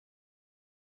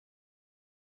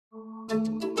If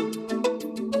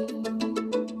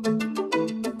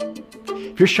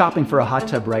you're shopping for a hot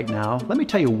tub right now, let me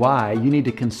tell you why you need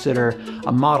to consider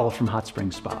a model from Hot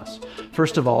Spring Spas.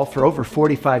 First of all, for over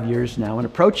 45 years now and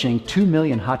approaching 2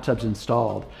 million hot tubs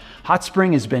installed, Hot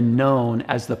Spring has been known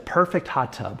as the perfect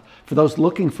hot tub for those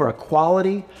looking for a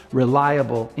quality,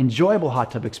 reliable, enjoyable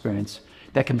hot tub experience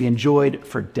that can be enjoyed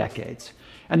for decades.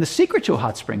 And the secret to a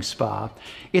Hot Spring Spa,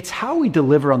 it's how we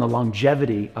deliver on the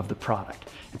longevity of the product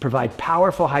and provide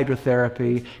powerful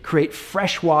hydrotherapy, create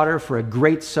fresh water for a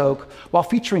great soak, while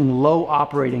featuring low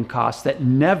operating costs that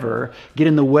never get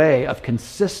in the way of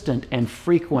consistent and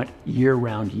frequent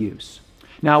year-round use.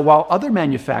 Now, while other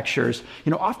manufacturers,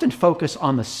 often focus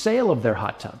on the sale of their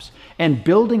hot tubs and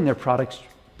building their products,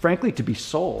 frankly, to be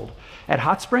sold, at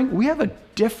Hot Spring, we have a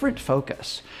different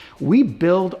focus. We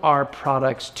build our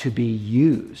products to be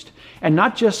used, and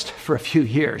not just for a few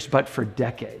years, but for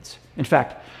decades. In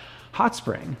fact, Hot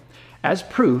Spring, as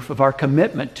proof of our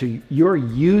commitment to your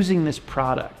using this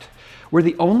product, we're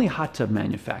the only hot tub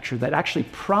manufacturer that actually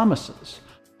promises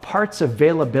parts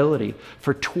availability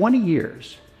for 20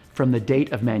 years from the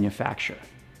date of manufacture.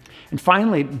 And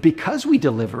finally, because we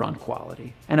deliver on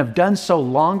quality and have done so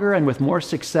longer and with more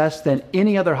success than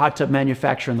any other hot tub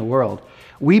manufacturer in the world,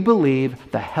 we believe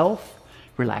the health,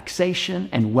 relaxation,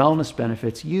 and wellness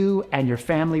benefits you and your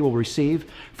family will receive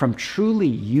from truly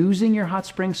using your hot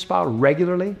spring spa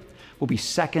regularly will be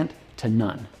second to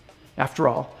none. After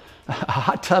all, a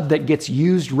hot tub that gets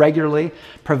used regularly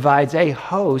provides a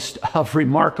host of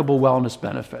remarkable wellness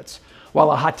benefits,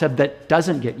 while a hot tub that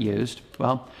doesn't get used,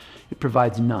 well, it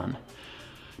provides none.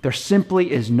 There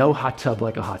simply is no hot tub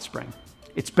like a hot spring.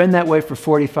 It's been that way for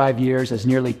 45 years, as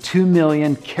nearly 2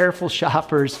 million careful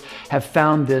shoppers have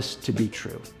found this to be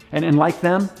true. And like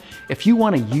them, if you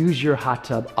want to use your hot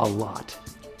tub a lot,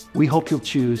 we hope you'll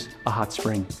choose a Hot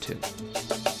Spring too.